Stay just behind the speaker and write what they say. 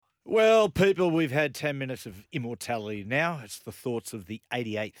Well, people, we've had 10 minutes of immortality now. It's the thoughts of the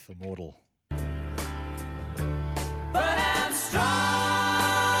 88th Immortal. But I'm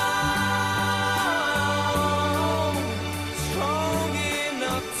strong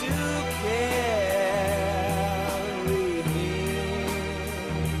enough to carry him.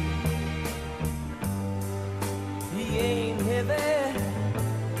 He ain't heavy,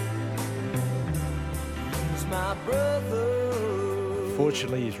 he's my brother.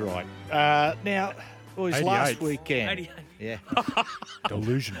 Fortunately, he's right. Now, boys, last 88th. weekend. 88. Yeah.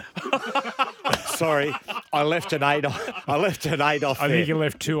 Delusional. Sorry, I left an 8 off. I left an 8 off I there. think you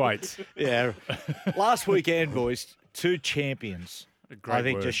left 2 8s. Yeah. Last weekend, boys, 2 champions, Great I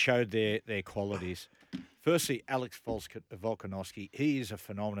think, word. just showed their qualities. Firstly, Alex Volkanovski. He is a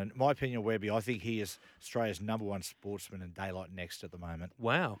phenomenon. In my opinion, Webby, I think he is Australia's #1 sportsman and daylight next at the moment.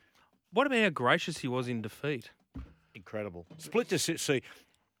 Wow. What about how gracious he was in defeat? Incredible. Split decision.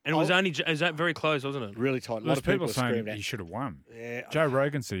 And it was that very close, wasn't it? Really tight. A lot There's of people people saying screamed he at. should have won. Yeah, Joe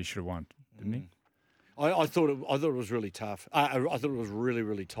Rogan said he should have won, didn't he? I thought it was really tough. I thought it was really,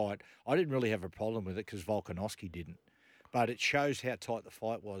 really tight. I didn't really have a problem with it because Volkanovski didn't. But it shows how tight the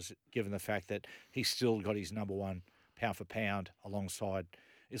fight was, given the fact that he's still got his #1 pound for pound alongside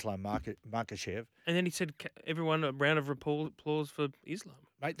Islam Makhachev. And then he said, everyone, a round of applause for Islam.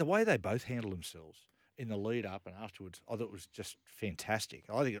 Mate, the way they both handled themselves in the lead up and afterwards, I thought it was just fantastic.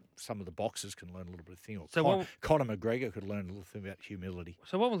 I think some of the boxers can learn a little bit of thing. Or So Conor McGregor could learn a little thing about humility.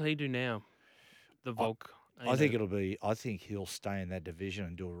 So what will he do now? The Volk. I think I think he'll stay in that division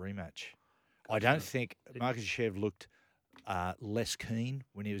and do a rematch. I don't think Makhachev looked less keen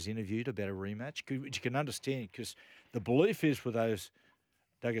when he was interviewed about a rematch, which you can understand because the belief is with those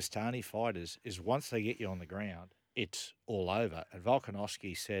Dagestani fighters is once they get you on the ground, it's all over. And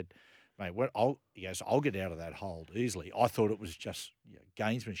Volkanovski said, mate, I'll get out of that hold easily. I thought it was just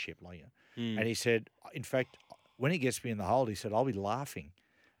gamesmanship. And he said, in fact, when he gets me in the hold, he said, I'll be laughing.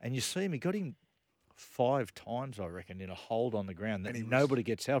 And you see him, he got him 5 times, I reckon, in a hold on the ground that nobody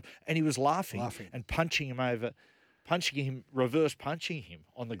gets out. And he was laughing and reverse punching him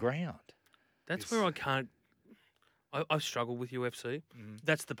on the ground. That's where I can't. I struggle with UFC.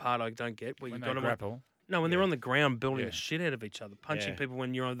 That's the part I don't get. Where When you've they got them. grapple. No, when they're on the ground building Yeah. the shit out of each other, punching Yeah. people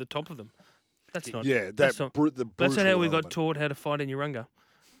when you're on the top of them. That's not. Yeah, that's the not brutal how we got element. taught how to fight in Urunga.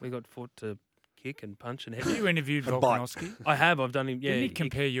 We got taught to kick and punch and Have head. you interviewed And bite. Volkanovski? I have. I've done him. Yeah. Didn't he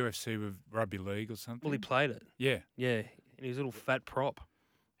compare UFC with rugby league or something? Well, he played it. Yeah. Yeah. And he was a little fat prop.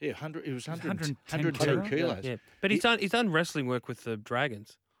 Yeah, it was 110 110 kilos. Yeah. But he's done wrestling work with the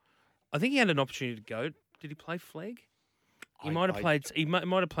Dragons. I think he had an opportunity to go. Did he play flag? He might have played. He might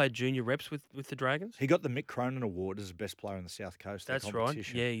have played junior reps with the Dragons. He got the Mick Cronin Award as the best player on the South Coast. the That's right.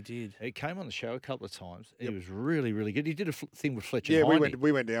 competition. Yeah, he did. He came on the show a couple of times. He was really, really good. He did a thing with Fletcher. Yeah, Hindy.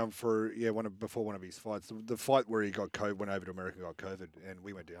 we went down for before one of his fights. The fight where he got COVID, went over to America, got COVID, and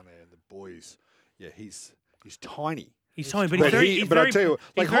we went down there. And the boys, he's tiny. He's tiny, but But he's I very tell you,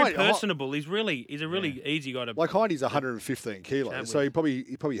 he's like very Hind- personable. He's a really easy guy to. Like Hindy's 115 kilos, Chat so with.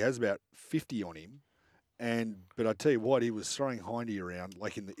 he probably has about 50 on him. But I tell you what, he was throwing Hindy around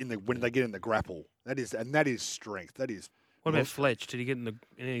like when they get in the grapple. That is strength. That is. What about Fletch? Did he get in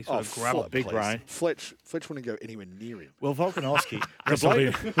any sort of grapple? Big brain. Fletch wouldn't go anywhere near him. Well, Volkanovski.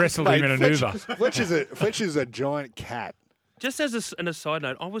 Wrestled him in an Uber. Fletch is a giant cat. Just as an aside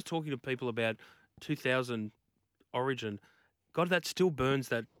note, I was talking to people about 2000 Origin. God, that still burns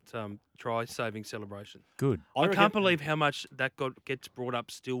that try-saving celebration. Good. I can't believe how much that gets brought up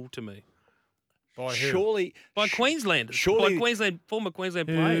still to me. By who? Surely. By Queenslanders. surely- By former Queensland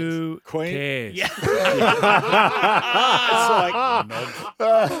players. Who cares? Yeah. It's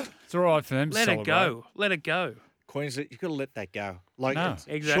like It's all right for them to Let it celebrate. go. Let it go. Queensland. You've got to let that go. Like, No.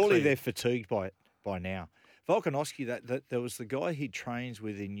 Exactly. surely they're fatigued by it by now. Volkanovski, that there was the guy he trains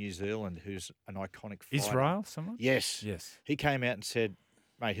with in New Zealand, who's an iconic fighter. Israel, someone? Yes. Yes. He came out and said,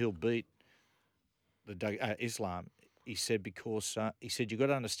 mate, he'll beat the Islam. He said, because you've got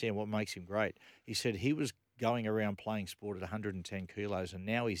to understand what makes him great. He said he was going around playing sport at 110 kilos, and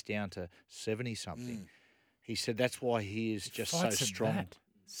now he's down to 70-something. He said that's why he is just so Fights at strong. that.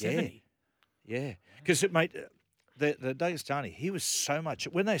 70. Yeah. Because, mate, the Dagestani, he was so much...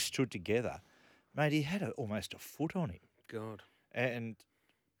 When they stood together, mate, he had almost a foot on him. God. And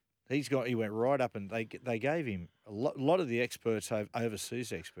he went right up, and they gave him a lot of the experts,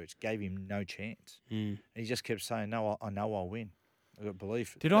 overseas experts, gave him no chance. And he just kept saying, "No, I know I'll win. I've got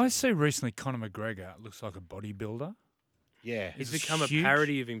belief." Did I see recently Conor McGregor looks like a bodybuilder? Yeah, He's He's become huge. a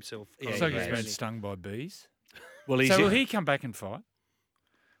parody of himself. Yeah, Looks like he he's has. been stung by bees. well, he's So will he come back and fight?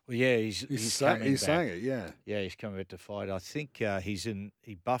 Well, yeah, he's coming He's back. saying it, yeah. Yeah, he's coming back to fight. I think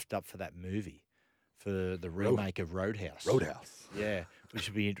he buffed up for that movie, for the remake of Roadhouse. Roadhouse. Yeah, which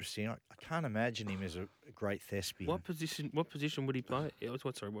would be interesting. I can't imagine him as a great thespian. What position would he play?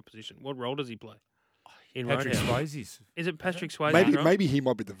 What position? What role does he play? In Patrick Roadhouse? Swayze's. Is it Patrick Swayze? Maybe he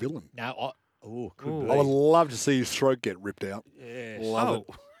might be the villain. No, could Ooh. be. I would love to see his throat get ripped out. Yes. Love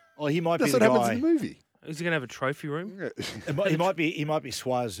it. Oh, he might That's be what the happens guy. in the movie. Is he going to have a trophy room? Yeah. He might be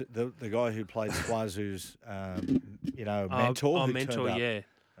Swaz, the guy who played Swazu's mentor. Oh, who mentor, turned up.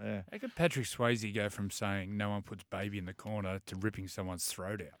 yeah. How could Patrick Swayze go from saying no one puts baby in the corner to ripping someone's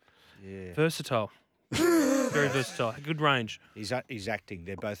throat out? Yeah. Versatile. Very versatile. Good range. He's acting.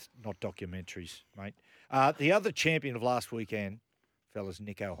 They're both not documentaries, mate. The other champion of last weekend, fellas,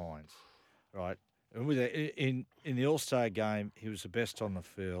 Nico Hines, right? And in the All-Star game, he was the best on the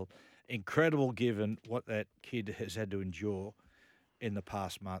field. Incredible, given what that kid has had to endure in the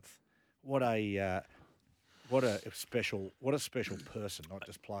past month. What a special person, not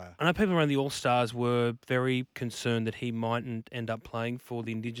just player. I know people around the All Stars were very concerned that he mightn't end up playing for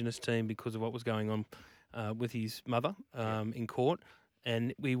the Indigenous team because of what was going on with his mother in court.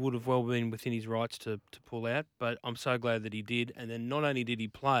 And we would have well been within his rights to pull out. But I'm so glad that he did. And then not only did he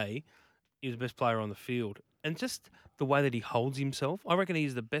play, he was the best player on the field. And just the way that he holds himself, I reckon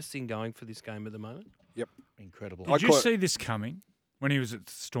he's the best thing going for this game at the moment. Incredible. Did you see this coming when he was at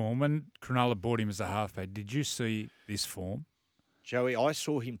Storm? When Cronulla bought him as a halfback, did you see this form? Joey, I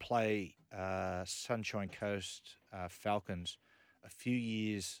saw him play Sunshine Coast Falcons a few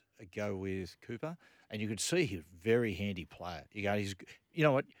years ago with Cooper, and you could see he was a very handy player. You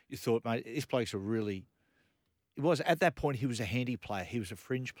know what? You thought, mate, this bloke's a really... It was at that point he was a handy player. He was a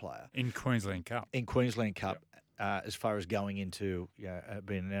fringe player In Queensland Cup. in Queensland Cup, as far as going into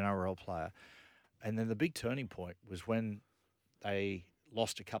being an NRL player. And then the big turning point was when they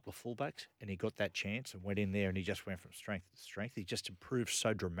lost a couple of fullbacks, and he got that chance and went in there, and he just went from strength to strength. He just improved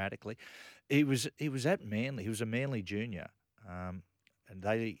so dramatically. He was at Manly. He was a Manly junior, and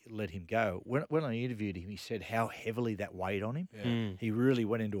they let him go. When I interviewed him, he said how heavily that weighed on him. Mm. He really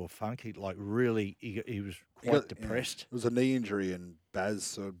went into a funk. He was quite depressed. It was a knee injury, and Baz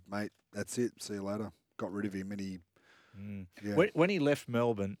said, mate, that's it. See you later. Got rid of him, and he... Yeah. When he left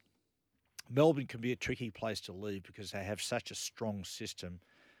Melbourne can be a tricky place to leave because they have such a strong system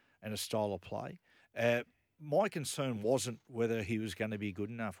and a style of play. My concern wasn't whether he was going to be good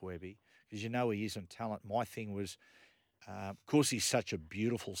enough, Webby, because he isn't talent. My thing was, of course, he's such a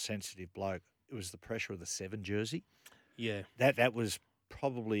beautiful, sensitive bloke. It was the pressure of the 7 jersey. Yeah. That was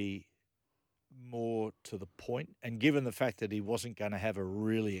probably more to the point. And given the fact that he wasn't going to have a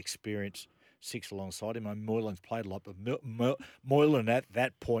really experienced 6 alongside him, and Moylan's played a lot, but Moylan at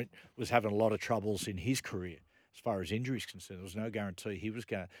that point was having a lot of troubles in his career as far as injuries concerned. There was no guarantee he was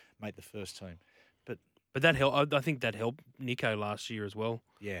going to make the first team. But that helped. I think that helped Nico last year as well.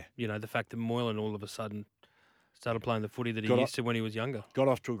 Yeah. The fact that Moylan all of a sudden started playing the footy that he Got used to when he was younger. Got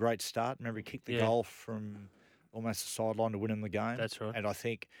off to a great start. Remember, he kicked the Yeah. goal from almost the sideline to win him the game. That's right. And I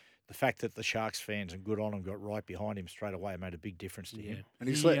think the fact that the Sharks fans, and good on him, got right behind him straight away made a big difference to him. And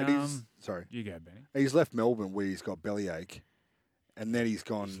he's, sorry. You go, Benny. He's left Melbourne where he's got bellyache, and then he's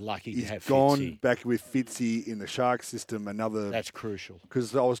gone. He's lucky to He's have gone Fitzy. back with Fitzy in the Shark system. That's crucial.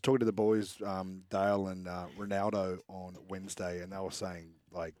 Because I was talking to the boys, Dale and Ronaldo, on Wednesday, and they were saying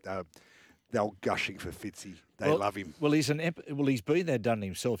like they were gushing for Fitzy. They love him. Well, he's been there, done it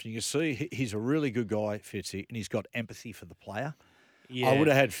himself. You can see he's a really good guy, Fitzy, and he's got empathy for the player. Yeah. I would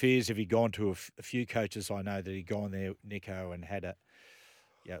have had fears if he'd gone to a few coaches I know that he'd gone there, Nico, and had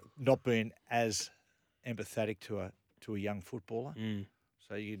not been as empathetic to a young footballer. Mm.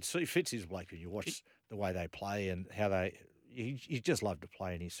 So you can see Fitzy's bloke when you watch the way they play and how he just loved to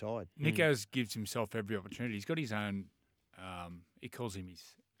play in his side. Nico's gives himself every opportunity. He's got his own, he calls him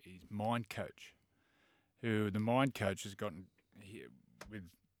his mind coach, who the mind coach has gotten here with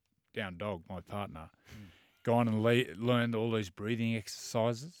Down Dog, my partner, gone and learned all these breathing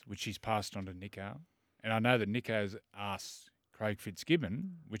exercises, which he's passed on to Nico. And I know that Nico's asked Craig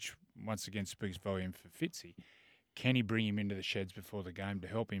Fitzgibbon, which once again speaks volume for Fitzy, can he bring him into the sheds before the game to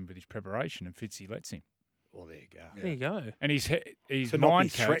help him with his preparation? And Fitzy lets him. Well, there you go. There you go. And his To not be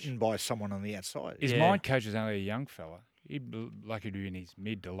mind coach, threatened by someone on the outside. his Yeah. mind coach is only a young fella. He'd be lucky to be in his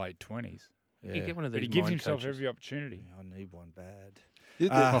mid to late 20s. Yeah. You get one of But these he gives mind himself coaches. every opportunity. I need one bad.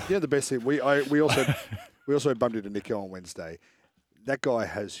 The best thing we also bumped into Nico on Wednesday. That guy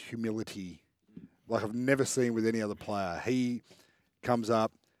has humility like I've never seen with any other player. He comes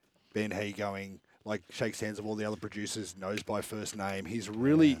up, Ben, how you going? Like shakes hands with all the other producers, knows by first name. He's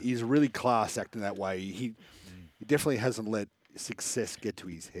really class acting that way. He definitely hasn't let success get to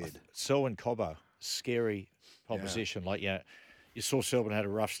his head? Selwyn Cobbo, scary proposition. Like, you saw Selwyn had a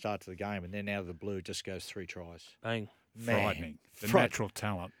rough start to the game, and then out of the blue just goes 3 tries. Bang. Frightening. The natural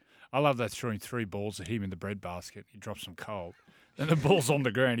talent. I love that throwing 3 balls at him in the breadbasket. He drops them cold. Then the ball's on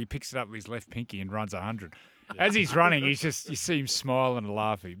the ground. He picks it up with his left pinky and runs 100. As he's running, you see him smiling and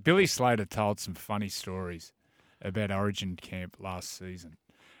laughing. Billy Slater told some funny stories about Origin camp last season,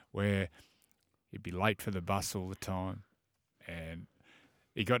 where he'd be late for the bus all the time, and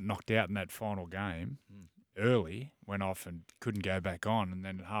he got knocked out in that final game early, went off and couldn't go back on, and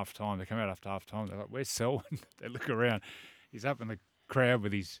then at half-time, they come out after half-time, they're like, where's Selwyn? They look around. He's up in the crowd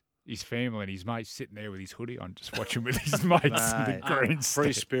with his family and his mates sitting there with his hoodie on, just watching with his mates in the green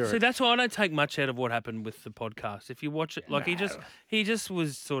Free spirit. See, that's why I don't take much out of what happened with the podcast. If you watch it, like he just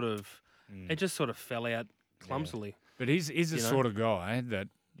was sort of, it just sort of fell out clumsily. But he's the sort of guy that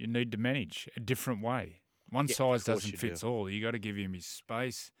you need to manage a different way. One size doesn't fit all. You got to give him his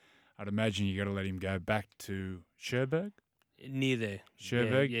space. I'd imagine you got to let him go back to Cherbourg. Near there.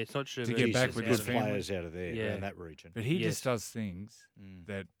 Cherbourg? Yeah, it's not Cherbourg. To get back with good his family. players out of there, around that region. But he just does things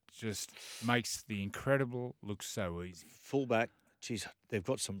that just makes the incredible look so easy. Fullback, geez, they've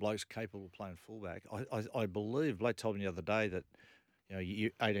got some blokes capable of playing fullback. I believe Blake told me the other day that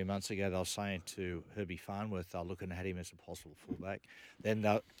 18 months ago they were saying to Herbie Farnworth they're looking at him as a possible fullback. Then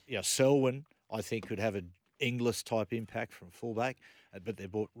Selwyn, I think, could have an Inglis type impact from fullback, but they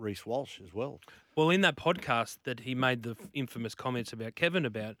bought Reece Walsh as well. Well, in that podcast that he made the infamous comments about Kevin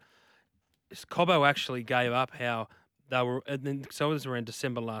about, Cobbo actually gave up how they were, and then so it was around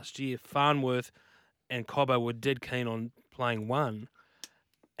December last year, Farnworth and Cobbo were dead keen on playing one,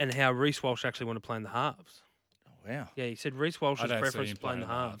 and how Reece Walsh actually wanted to play in the halves. Oh, wow. Yeah, he said Reece Walsh's don't see preference him to play in the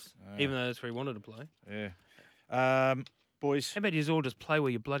playing halves, halves. even though that's where he wanted to play. Yeah. Boys. How about you all just play where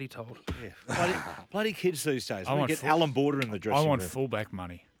you're bloody told? Yeah. Bloody kids these days. I We want get full- Alan Border in the dressing I want room. fullback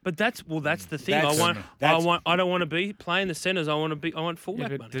money. But that's the thing. That's- I don't want to be playing the centres. I want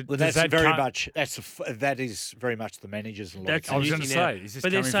fullback money. Well, that's that is very much the managers and That's I was going to using now. say, is this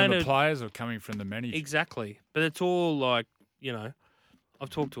But they're coming from saying the it- players or coming from the managers? Exactly. But it's all like, I've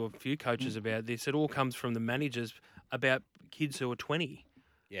talked to a few coaches about this. It all comes from the managers about kids who are 20.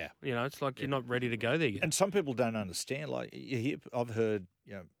 Yeah. It's like you're not ready to go there yet. And some people don't understand. Like I've heard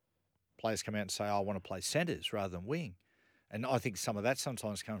players come out and say, "I want to play centres rather than wing," and I think some of that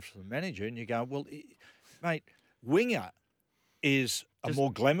sometimes comes from the manager. And you go, "Well, mate, winger is a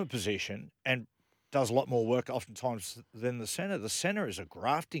more glamour position and does a lot more work oftentimes than the centre. The centre is a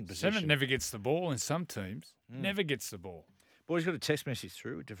grafting position. Centre never gets the ball in some teams. Never gets the ball. Boys, got a text message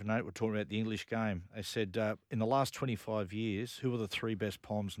through, a different note. We're talking about the English game. They said, in the last 25 years, who are the 3 best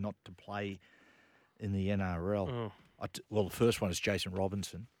Poms not to play in the NRL? Well, the first one is Jason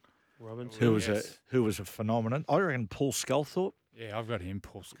Robinson, who was a phenomenon. I reckon Paul Sculthorpe. Yeah, I've got him,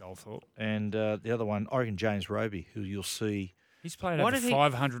 Paul Sculthorpe. And the other one, I reckon James Roby, who you'll see. He's played Why over did he-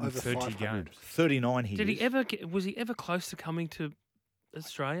 530 Over 500. games. 39 he Did he is. ever was he ever close to coming to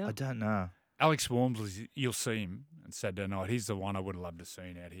Australia? I don't know. Alex Walmsley, you'll see him on Saturday night. He's the one I would love to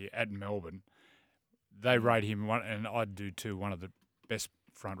see out here at Melbourne. They rate him one, and I do too, one of the best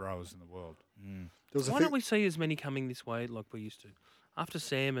front rowers in the world. Why don't we see as many coming this way like we used to? After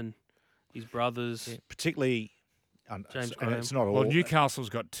Sam and his brothers, Particularly, James and Graham. it's not all. Well, Newcastle's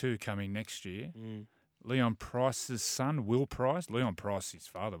got 2 coming next year. Mm. Leon Price's son, Will Price. Leon Price, his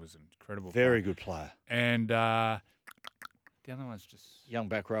father, was an incredible Very player. good player. And the other one's just Young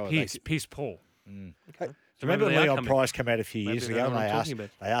back rower. Pierce Paul. Remember they are Leon coming. Price came out a few Maybe years they ago know and what they I'm talking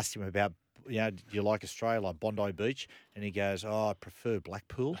asked him about, do you like Australia, like Bondi Beach? And he goes, I prefer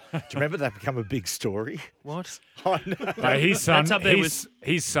Blackpool. Do you remember that become a big story? what? I know. No, his son, That's up there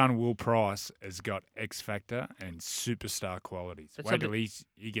his son Will Price has got X factor and superstar qualities. That's Wait up till there-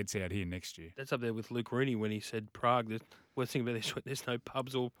 he gets out here next year. That's up there with Luke Rooney when he said Prague. The worst thing about this, there's no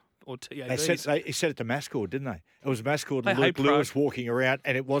pubs or He TABs. said it to Mascord, didn't they? It was Mascord They and hate Luke Lewis Prague. walking around,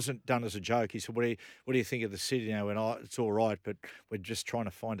 and it wasn't done as a joke. He said, "What do you think of the city now?" And it's all right, but we're just trying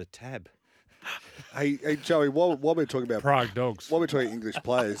to find a tab. Hey, Joey, while we're talking about Prague Dogs. while we're talking English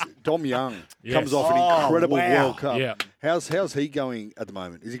players, Dom Young Yes. comes off an Oh, incredible wow. World Cup. Yeah. How's he going at the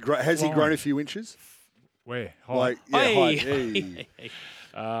moment? Is he has he Flying. grown a few inches? Where? High. Like Hey. height.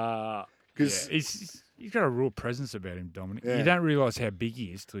 Yeah, 'Cause- he's got a real presence about him, Dominic. Yeah. You don't realise how big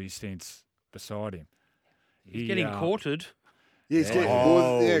he is till you stands beside him. He's getting courted. Yeah, he's getting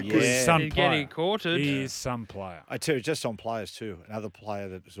Oh, yeah, yeah. 'cause- He's some He's player. getting courted. He is some player. I tell you, just on players too. Another player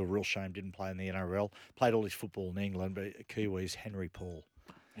that was a real shame didn't play in the NRL. Played all his football in England, but Kiwis, Henry Paul.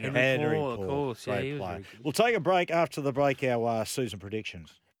 Henry Paul, of course. Yeah, Great he was player. very good. We'll take a break. After the break, our season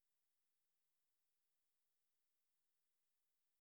predictions.